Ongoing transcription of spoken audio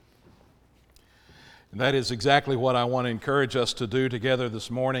And that is exactly what I want to encourage us to do together this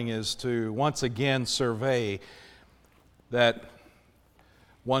morning, is to once again survey that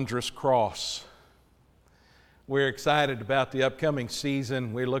wondrous cross. We're excited about the upcoming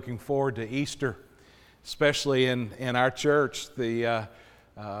season. We're looking forward to Easter, especially in our church.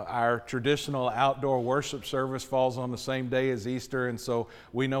 Our traditional outdoor worship service falls on the same day as Easter, and so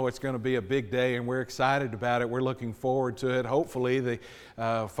we know it's going to be a big day, and we're excited about it. We're looking forward to it. Hopefully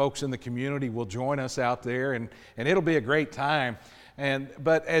the folks in the community will join us out there, and it'll be a great time.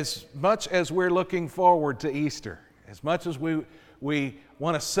 But as much as we're looking forward to Easter, as much as we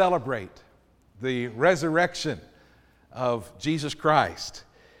want to celebrate the resurrection of Jesus Christ,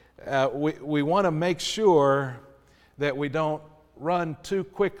 we want to make sure that we don't run too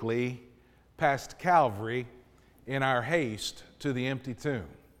quickly past Calvary in our haste to the empty tomb.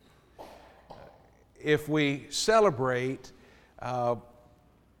 If we celebrate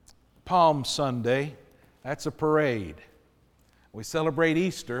Palm Sunday, that's a parade. We celebrate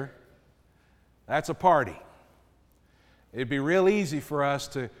Easter, that's a party. It'd be real easy for us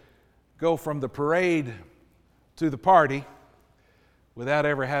to go from the parade to the party without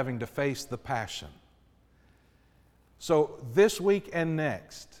ever having to face the passion. So this week and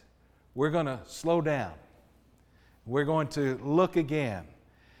next, we're going to slow down. We're going to look again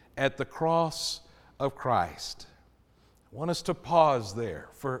at the cross of Christ. I want us to pause there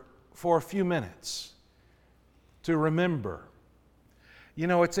for a few minutes to remember. You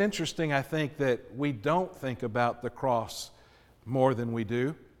know, it's interesting, I think, that we don't think about the cross more than we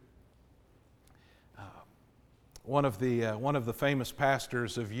do. One of the famous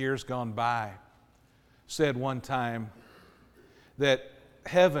pastors of years gone by said one time that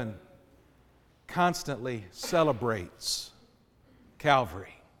heaven constantly celebrates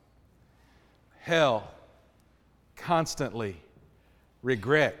Calvary. Hell constantly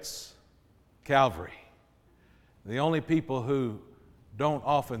regrets Calvary. The only people who don't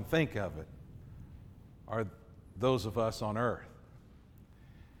often think of it are those of us on earth.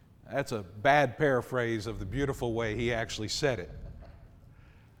 That's a bad paraphrase of the beautiful way he actually said it.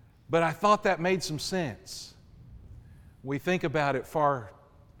 But I thought that made some sense. We think about it far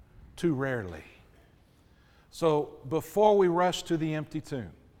too rarely. So before we rush to the empty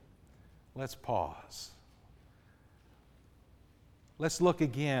tomb, let's pause. Let's look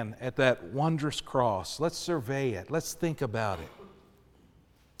again at that wondrous cross. Let's survey it. Let's think about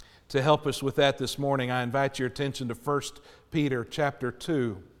it. To help us with that this morning, I invite your attention to 1 Peter chapter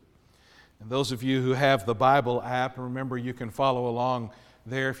 2. And those of you who have the Bible app, remember you can follow along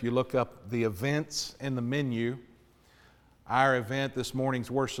there if you look up the events in the menu. Our event, this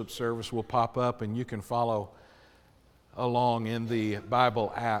morning's worship service, will pop up and you can follow along in the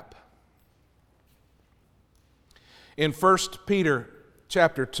Bible app. In 1 Peter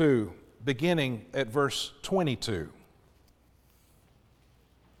chapter 2, beginning at verse 22.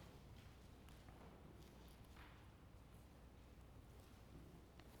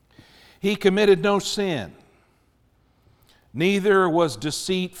 He committed no sin, neither was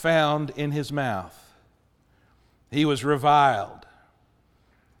deceit found in his mouth. He was reviled.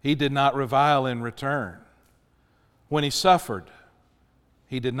 He did not revile in return. When he suffered,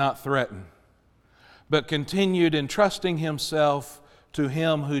 he did not threaten, but continued entrusting himself to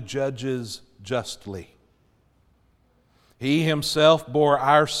him who judges justly. He himself bore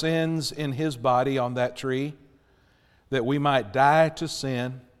our sins in his body on that tree, that we might die to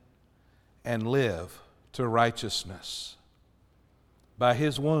sin and live to righteousness. By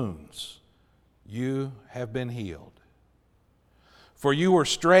his wounds you have been healed. For you were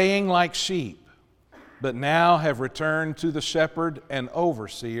straying like sheep, but now have returned to the shepherd and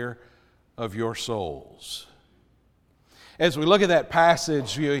overseer of your souls. As we look at that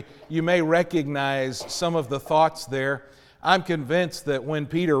passage, you may recognize some of the thoughts there. I'm convinced that when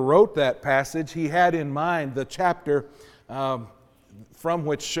Peter wrote that passage, he had in mind the chapter from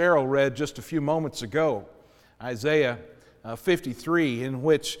which Cheryl read just a few moments ago, Isaiah 53, in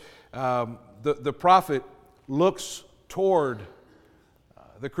which the prophet looks toward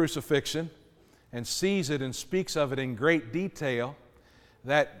the crucifixion and sees it and speaks of it in great detail.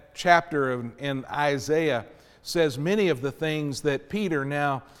 That chapter in Isaiah says many of the things that Peter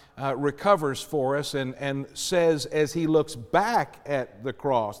now recovers for us and says as he looks back at the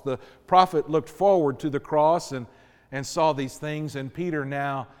cross. The prophet looked forward to the cross and saw these things, and Peter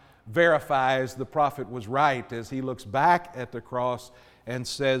now verifies the prophet was right as he looks back at the cross and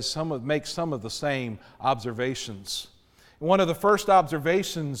says makes some of the same observations. One of the first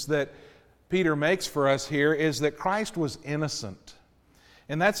observations that Peter makes for us here is that Christ was innocent.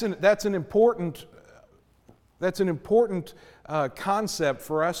 And that's an important concept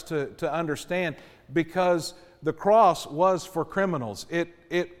for us to understand, because the cross was for criminals.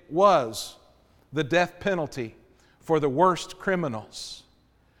 It was the death penalty for the worst criminals.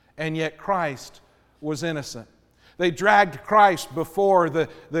 And yet Christ was innocent. They dragged Christ before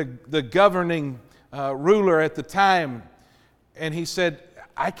the governing ruler at the time, and he said,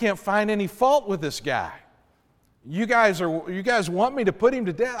 I can't find any fault with this guy. You guys want me to put him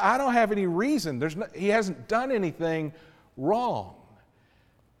to death? I don't have any reason. He hasn't done anything wrong.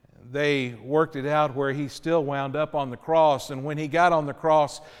 They worked it out where he still wound up on the cross, and when he got on the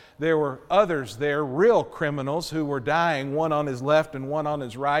cross, there were others there, real criminals, who were dying, one on his left and one on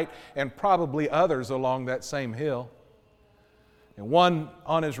his right, and probably others along that same hill. And one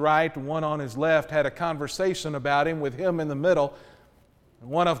on his right and one on his left had a conversation about him with him in the middle. And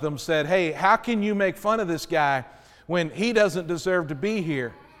one of them said, hey, how can you make fun of this guy when he doesn't deserve to be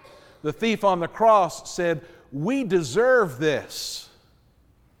here? The thief on the cross said, we deserve this,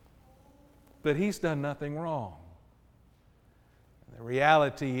 but he's done nothing wrong. The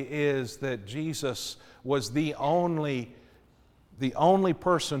reality is that Jesus was the only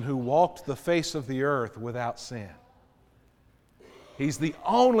person who walked the face of the earth without sin. He's the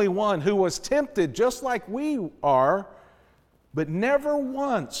only one who was tempted just like we are, but never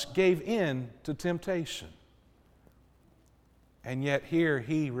once gave in to temptation. And yet here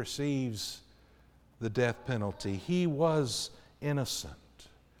he receives the death penalty. He was innocent.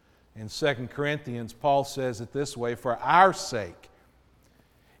 In 2 Corinthians, Paul says it this way, for our sake,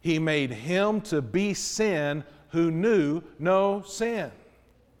 he made him to be sin who knew no sin,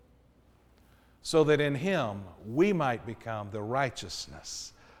 so that in him we might become the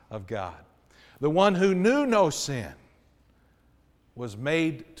righteousness of God. The one who knew no sin was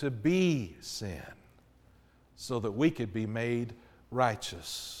made to be sin, so that we could be made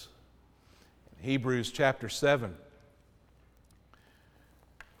righteous. In Hebrews chapter 7,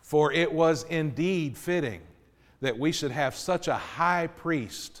 for it was indeed fitting that we should have such a high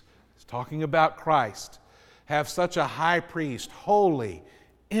priest, he's talking about Christ, have such a high priest, holy,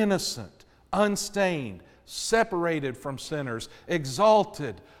 innocent, unstained, separated from sinners,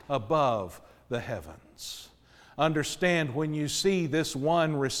 exalted above the heavens. Understand, when you see this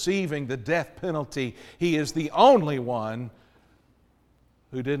one receiving the death penalty, he is the only one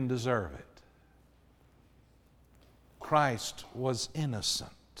who didn't deserve it. Christ was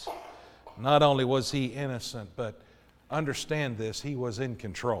innocent. Not only was he innocent, but understand this, he was in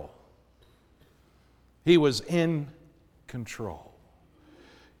control. He was in control.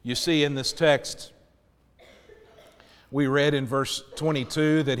 You see, in this text, we read in verse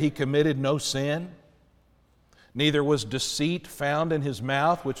 22 that he committed no sin. Neither was deceit found in his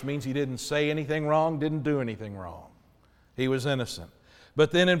mouth, which means he didn't say anything wrong, didn't do anything wrong. He was innocent.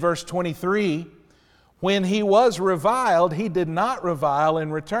 But then in verse 23, when he was reviled, he did not revile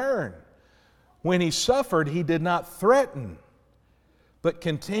in return. When he suffered, he did not threaten, but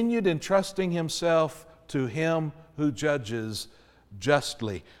continued entrusting himself to him who judges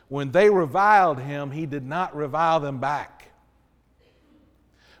justly. When they reviled him, he did not revile them back.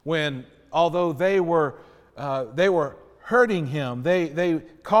 Although they were hurting him, they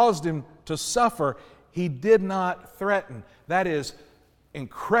caused him to suffer, he did not threaten. That is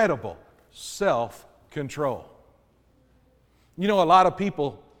incredible self-control. You know, a lot of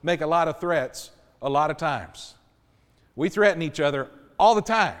people make a lot of threats a lot of times. We threaten each other all the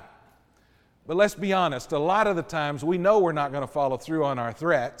time. But let's be honest, a lot of the times we know we're not going to follow through on our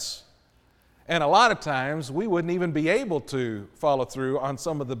threats. And a lot of times we wouldn't even be able to follow through on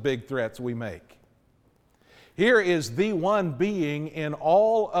some of the big threats we make. Here is the one being in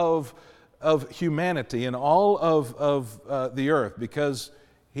all of humanity, in all of the earth, because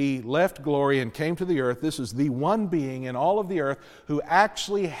he left glory and came to the earth. This is the one being in all of the earth who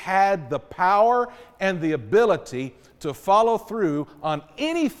actually had the power and the ability to follow through on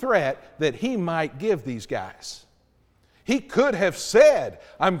any threat that he might give these guys. He could have said,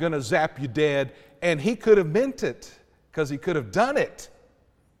 I'm going to zap you dead, and he could have meant it, because he could have done it.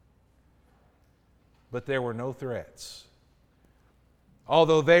 But there were no threats.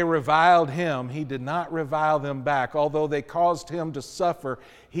 Although they reviled him, he did not revile them back. Although they caused him to suffer,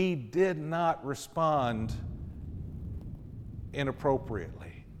 he did not respond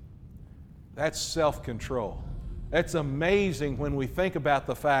inappropriately. That's self-control. That's amazing when we think about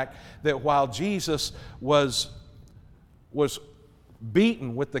the fact that while Jesus was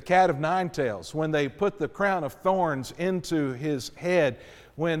beaten with the cat of nine tails, when they put the crown of thorns into his head,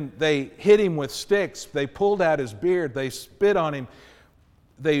 when they hit him with sticks, they pulled out his beard, they spit on him,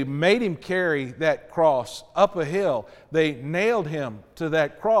 they made him carry that cross up a hill. They nailed him to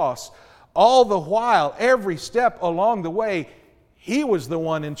that cross. All the while, every step along the way, He was the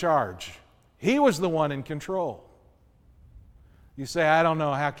one in charge. He was the one in control. You say, I don't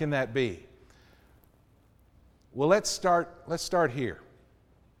know, how can that be? Well, let's start here.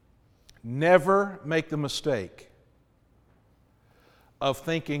 Never make the mistake of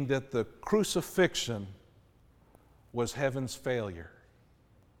thinking that the crucifixion was heaven's failure.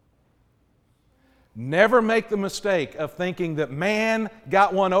 Never make the mistake of thinking that man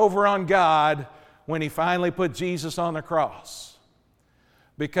got one over on God when he finally put Jesus on the cross.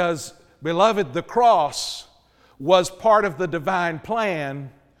 Because, beloved, the cross was part of the divine plan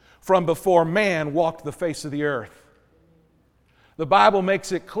from before man walked the face of the earth. The Bible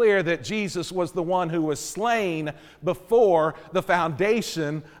makes it clear that Jesus was the one who was slain before the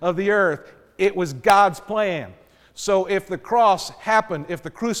foundation of the earth. It was God's plan. So if the cross happened, if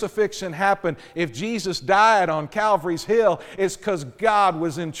the crucifixion happened, if Jesus died on Calvary's Hill, it's because God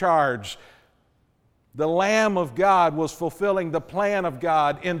was in charge. The Lamb of God was fulfilling the plan of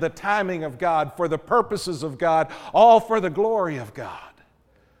God in the timing of God, for the purposes of God, all for the glory of God.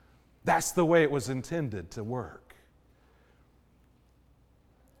 That's the way it was intended to work.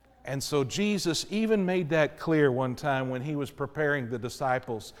 And so Jesus even made that clear one time when he was preparing the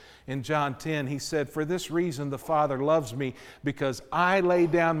disciples. In John 10, he said, "For this reason the Father loves me, because I lay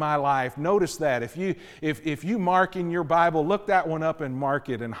down my life." Notice that. If you mark in your Bible, look that one up and mark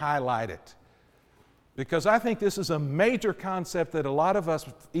it and highlight it. Because I think this is a major concept that a lot of us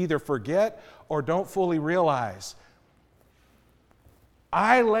either forget or don't fully realize.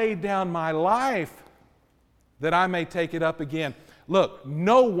 I laid down my life that I may take it up again. Look,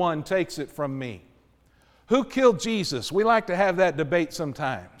 no one takes it from me. Who killed Jesus? We like to have that debate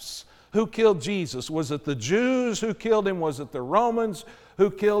sometimes. Who killed Jesus? Was it the Jews who killed him? Was it the Romans who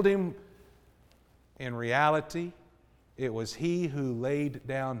killed him? In reality, it was he who laid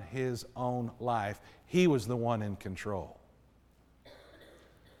down his own life. He was the one in control.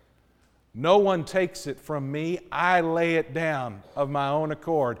 No one takes it from me. I lay it down of my own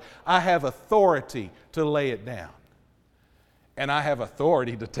accord. I have authority to lay it down. And I have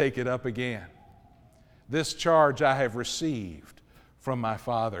authority to take it up again. This charge I have received from my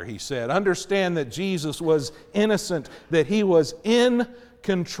Father, he said. Understand that Jesus was innocent, that he was in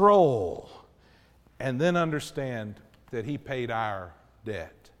control. And then understand that he paid our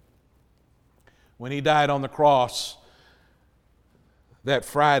debt. When he died on the cross that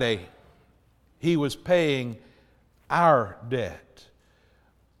Friday, he was paying our debt.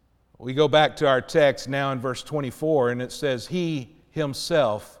 We go back to our text now in verse 24, and it says, "He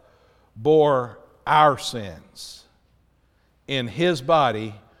himself bore our sins in his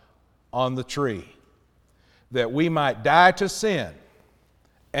body on the tree, that we might die to sin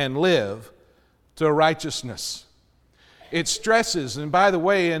and live to righteousness." It stresses, and by the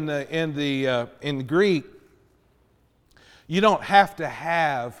way, in Greek, you don't have to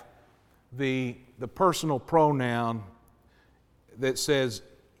have the personal pronoun that says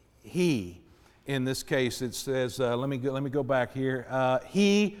he. In this case, it says, let me go back here.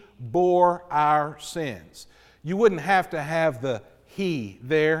 He bore our sins. You wouldn't have to have the he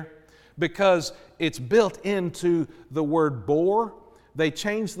there because it's built into the word bore. They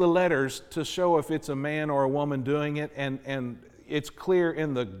change the letters to show if it's a man or a woman doing it, and it's clear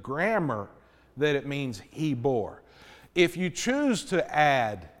in the grammar that it means he bore. If you choose to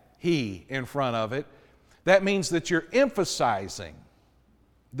add he in front of it, that means that you're emphasizing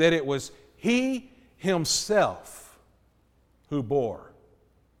that it was he himself who bore.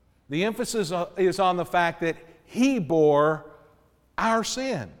 The emphasis is on the fact that he bore our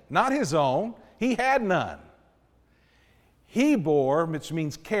sin, not his own. He had none. He bore, which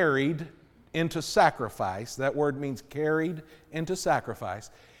means carried into sacrifice. That word means carried into sacrifice.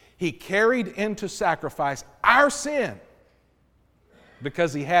 He carried into sacrifice our sin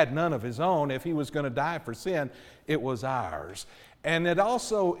because he had none of his own. If he was going to die for sin, it was ours. And it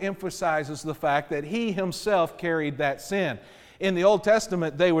also emphasizes the fact that he himself carried that sin. In the Old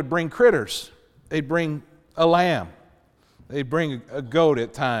Testament, they would bring critters. They'd bring a lamb. They'd bring a goat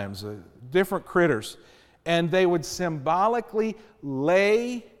at times, different critters. And they would symbolically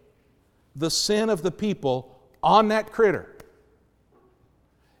lay the sin of the people on that critter.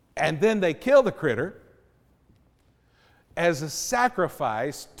 And then they kill the critter as a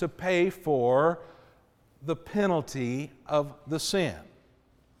sacrifice to pay for the penalty of the sin.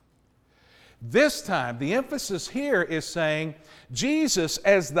 This time, the emphasis here is saying Jesus,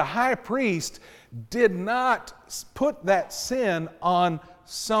 as the high priest, did not put that sin on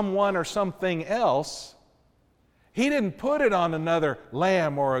someone or something else. He didn't put it on another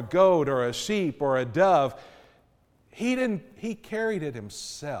lamb or a goat or a sheep or a dove. He carried it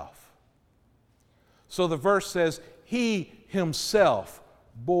himself. So the verse says, he Himself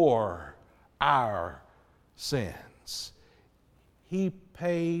bore our sins. He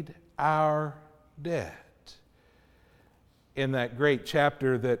paid our debt. In that great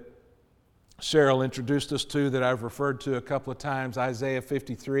chapter that Cheryl introduced us to, that I've referred to a couple of times, Isaiah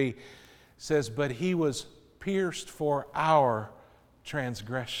 53 says, "But He was pierced for our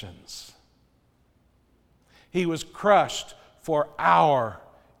transgressions. He was crushed for our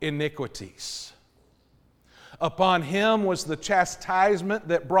iniquities. Upon Him was the chastisement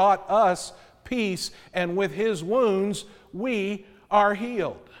that brought us peace, and with His wounds we are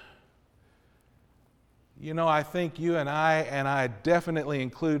healed." You know, I think you and I definitely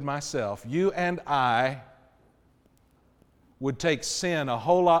include myself, you and I would take sin a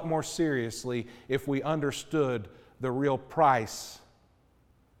whole lot more seriously if we understood the real price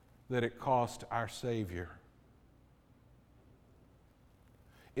that it cost our Savior.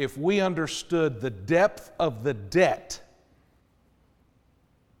 If we understood the depth of the debt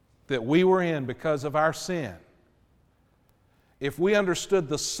that we were in because of our sin, if we understood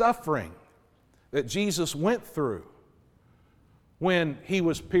the suffering that Jesus went through when He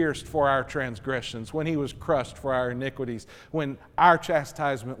was pierced for our transgressions, when He was crushed for our iniquities, when our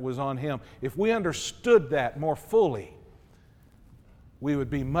chastisement was on Him, if we understood that more fully, we would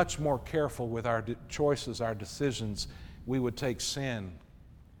be much more careful with our choices, our decisions. We would take sin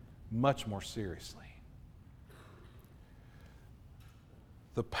much more seriously.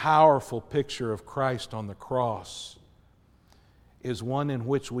 The powerful picture of Christ on the cross is one in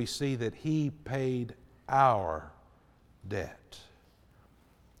which we see that He paid our debt.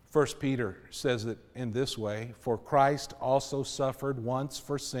 1 Peter says it in this way, "For Christ also suffered once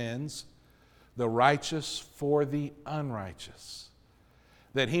for sins, the righteous for the unrighteous,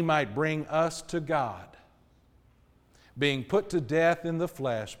 that He might bring us to God, being put to death in the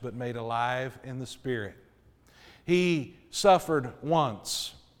flesh, but made alive in the Spirit." He suffered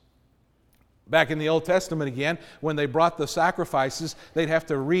once. Back in the Old Testament again, when they brought the sacrifices, they'd have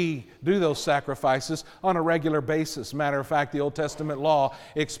to redo those sacrifices on a regular basis. Matter of fact, the Old Testament law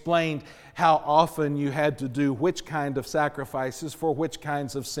explained how often you had to do which kind of sacrifices for which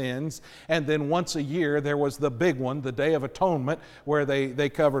kinds of sins. And then once a year, there was the big one, the Day of Atonement, where they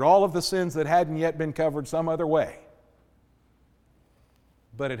covered all of the sins that hadn't yet been covered some other way.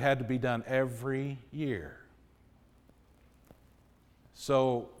 But it had to be done every year.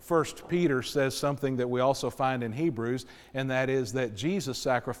 So 1 Peter says something that we also find in Hebrews, and that is that Jesus'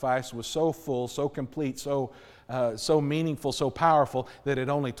 sacrifice was so full, so complete, so meaningful, so powerful, that it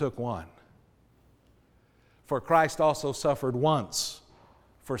only took one. For Christ also suffered once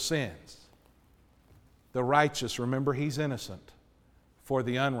for sins. The righteous, remember, He's innocent. For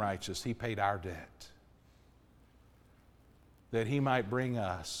the unrighteous, He paid our debt, that He might bring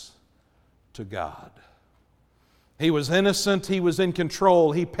us to God. He was innocent, He was in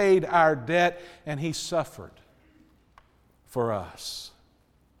control, He paid our debt, and He suffered for us.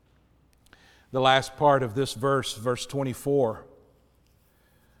 The last part of this verse, verse 24.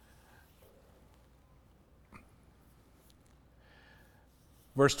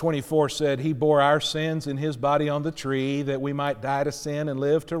 Verse 24 said, "He bore our sins in His body on the tree, that we might die to sin and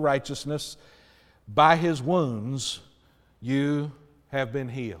live to righteousness. By His wounds you have been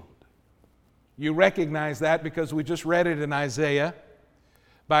healed." You recognize that because we just read it in Isaiah.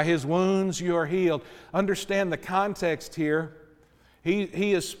 By His wounds you are healed. Understand the context here.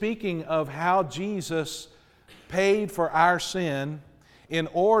 He is speaking of how Jesus paid for our sin in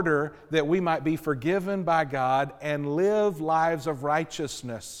order that we might be forgiven by God and live lives of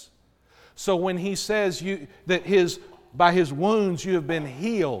righteousness. So when He says by His wounds you have been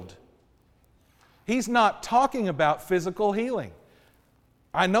healed, He's not talking about physical healing.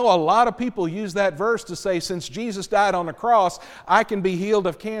 I know a lot of people use that verse to say, since Jesus died on the cross, I can be healed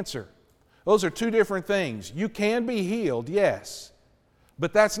of cancer. Those are two different things. You can be healed, yes.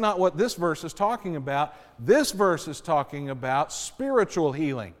 But that's not what this verse is talking about. This verse is talking about spiritual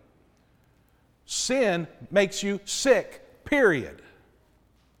healing. Sin makes you sick, period.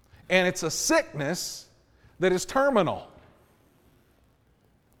 And it's a sickness that is terminal.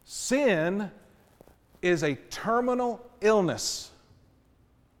 Sin is a terminal illness.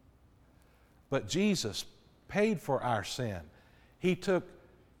 But Jesus paid for our sin. He took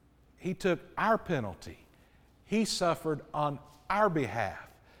our penalty. He suffered on our behalf,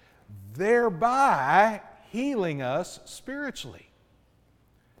 thereby healing us spiritually.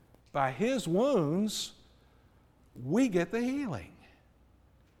 By His wounds, we get the healing.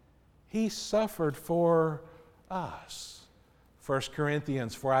 He suffered for us. 1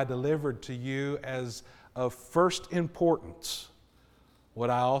 Corinthians, "For I delivered to you as of first importance what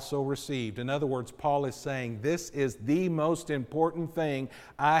I also received. In other words, Paul is saying, this is the most important thing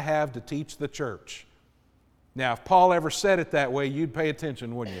I have to teach the church. Now, if Paul ever said it that way, you'd pay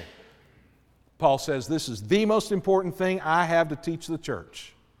attention, wouldn't you? Paul says, this is the most important thing I have to teach the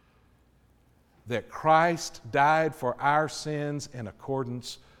church. That Christ died for our sins in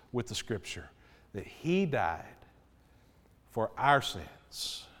accordance with the Scripture. That He died for our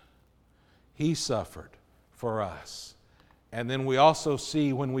sins. He suffered for us. And then we also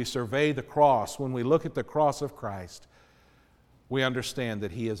see when we survey the cross, when we look at the cross of Christ, we understand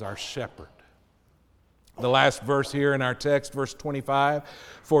that He is our shepherd. The last verse here in our text, verse 25,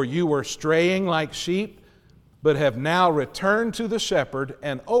 for you were straying like sheep, but have now returned to the shepherd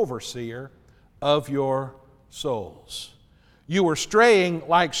and overseer of your souls. You were straying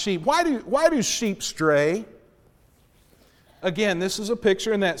like sheep. Why do sheep stray? Again, this is a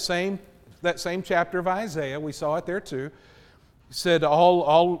picture in that same chapter of Isaiah. We saw it there too. He said,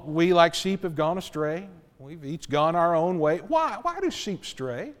 all we like sheep have gone astray. We've each gone our own way. Why? Why do sheep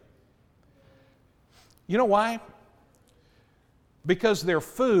stray? You know why? Because their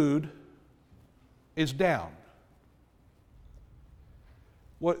food is down.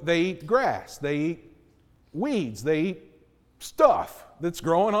 They eat grass, they eat weeds, they eat stuff that's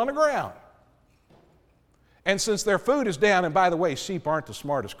growing on the ground. And since their food is down, and by the way, sheep aren't the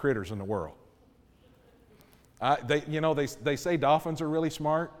smartest critters in the world. They say dolphins are really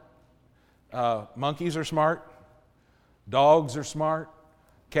smart. Monkeys are smart. Dogs are smart.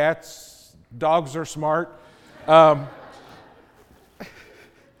 Dogs are smart.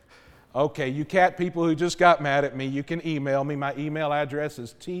 Okay, you cat people who just got mad at me, you can email me. My email address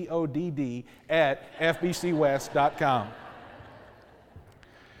is todd@fbcwest.com.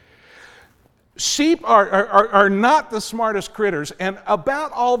 Sheep are not the smartest critters, and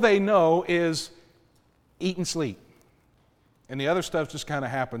about all they know is eat and sleep. And the other stuff just kind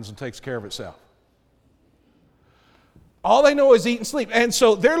of happens and takes care of itself. All they know is eat and sleep. And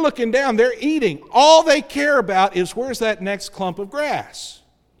so they're looking down, they're eating. All they care about is where's that next clump of grass.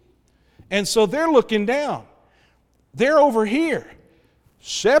 And so they're looking down. They're over here.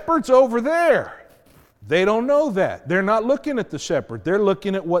 Shepherd's over there. They don't know that. They're not looking at the shepherd. They're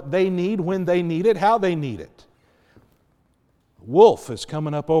looking at what they need, when they need it, how they need it. Wolf is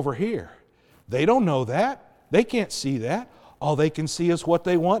coming up over here. They don't know that. They can't see that. All they can see is what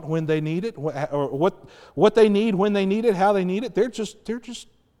they want when they need it, or what they need when they need it, how they need it. They're just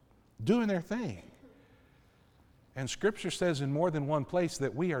doing their thing. And Scripture says in more than one place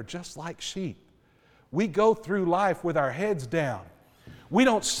that we are just like sheep. We go through life with our heads down. We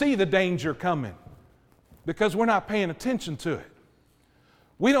don't see the danger coming because we're not paying attention to it.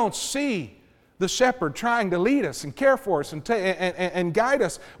 We don't see the shepherd trying to lead us and care for us and guide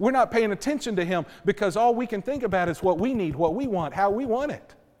us. We're not paying attention to Him because all we can think about is what we need, what we want, how we want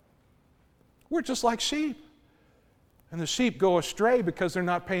it. We're just like sheep. And the sheep go astray because they're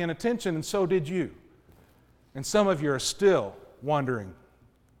not paying attention, and so did you. And some of you are still wandering.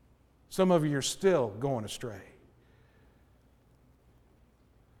 Some of you are still going astray.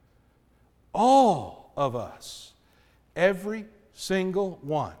 All of us, every single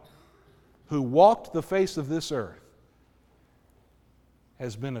one who walked the face of this earth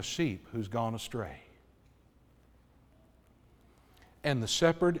has been a sheep who's gone astray. And the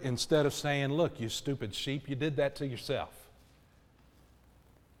shepherd, instead of saying, look, you stupid sheep, you did that to yourself.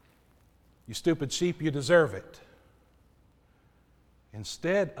 You stupid sheep, you deserve it.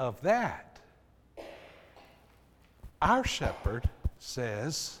 Instead of that, our shepherd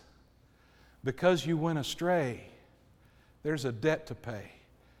says, because you went astray, there's a debt to pay.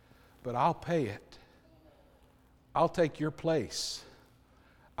 But I'll pay it. I'll take your place.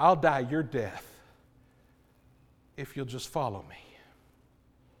 I'll die your death if you'll just follow me.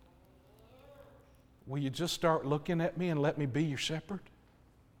 Will you just start looking at me and let me be your shepherd?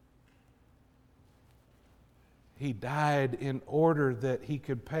 He died in order that He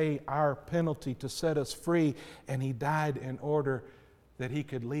could pay our penalty to set us free, and He died in order that He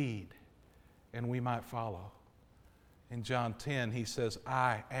could lead and we might follow. In John 10, He says,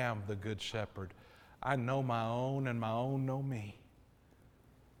 I am the good shepherd. I know my own, and my own know me.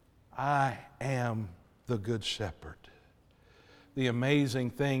 I am the good shepherd. The amazing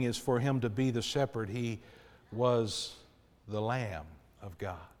thing is, for Him to be the shepherd, He was the Lamb of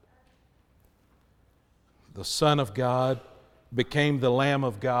God. The Son of God became the Lamb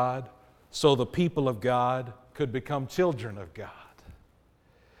of God so the people of God could become children of God.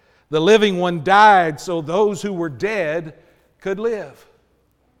 The living one died so those who were dead could live.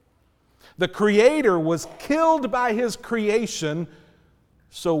 The Creator was killed by His creation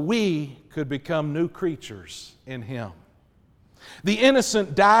so we could become new creatures in Him. The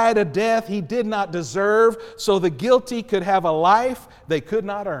innocent died a death he did not deserve, so the guilty could have a life they could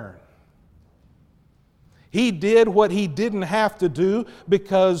not earn. He did what he didn't have to do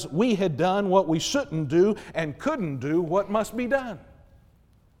because we had done what we shouldn't do and couldn't do what must be done.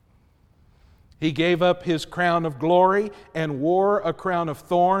 He gave up his crown of glory and wore a crown of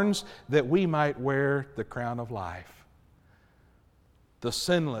thorns that we might wear the crown of life. The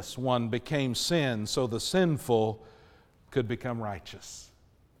sinless one became sin so the sinful could become righteous.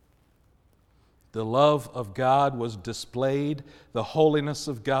 The love of God was displayed, the holiness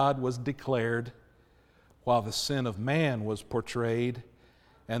of God was declared, while the sin of man was portrayed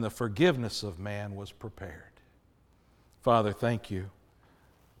and the forgiveness of man was prepared. Father, thank you.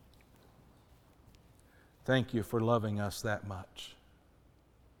 Thank you for loving us that much.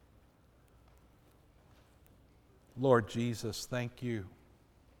 Lord Jesus, thank you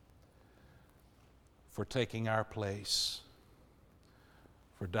for taking our place,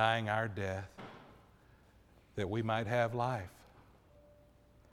 for dying our death, that we might have life.